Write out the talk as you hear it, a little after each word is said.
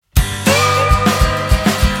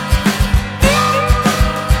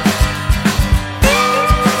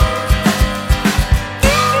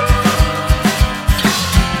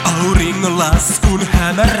taas kun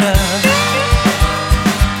hämärää.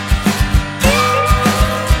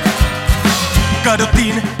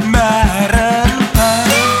 Kadottiin määränpää.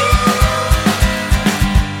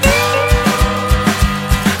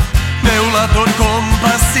 Neulaton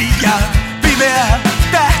kompassi ja pimeä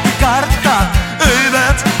tähtikartta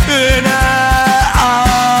eivät enää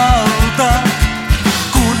auta.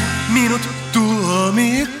 Kun minut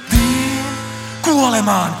tuomittiin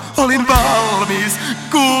kuolemaan, olin valmis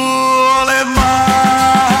kuolemaan.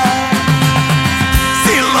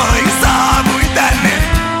 Silloin saavuin tänne,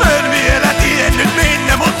 en vielä tiennyt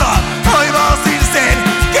minne, mutta toivoisin sen,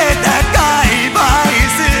 ketä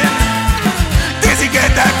kaipaisin. Tiesi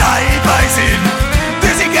ketä kaipaisin,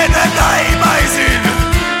 tiesi ketä kaipaisin,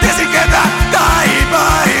 tiesi ketä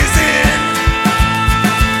kaipaisin.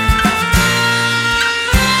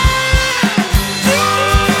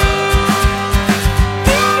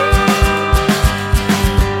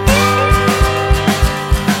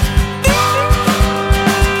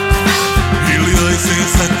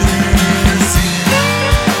 Hiljaisessa teesi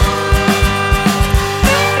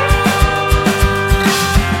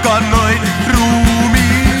kannoin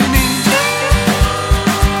ruumiini.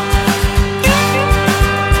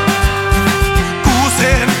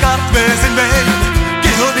 Kuuseen katveeseen vein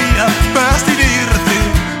kehoni ja päästin irti.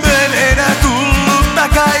 En enää tullut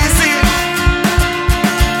takaisin.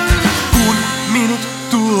 Kun minut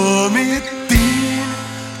tuomittiin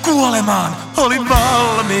kuolemaan, olin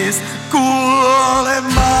valmis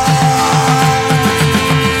kuolemaan.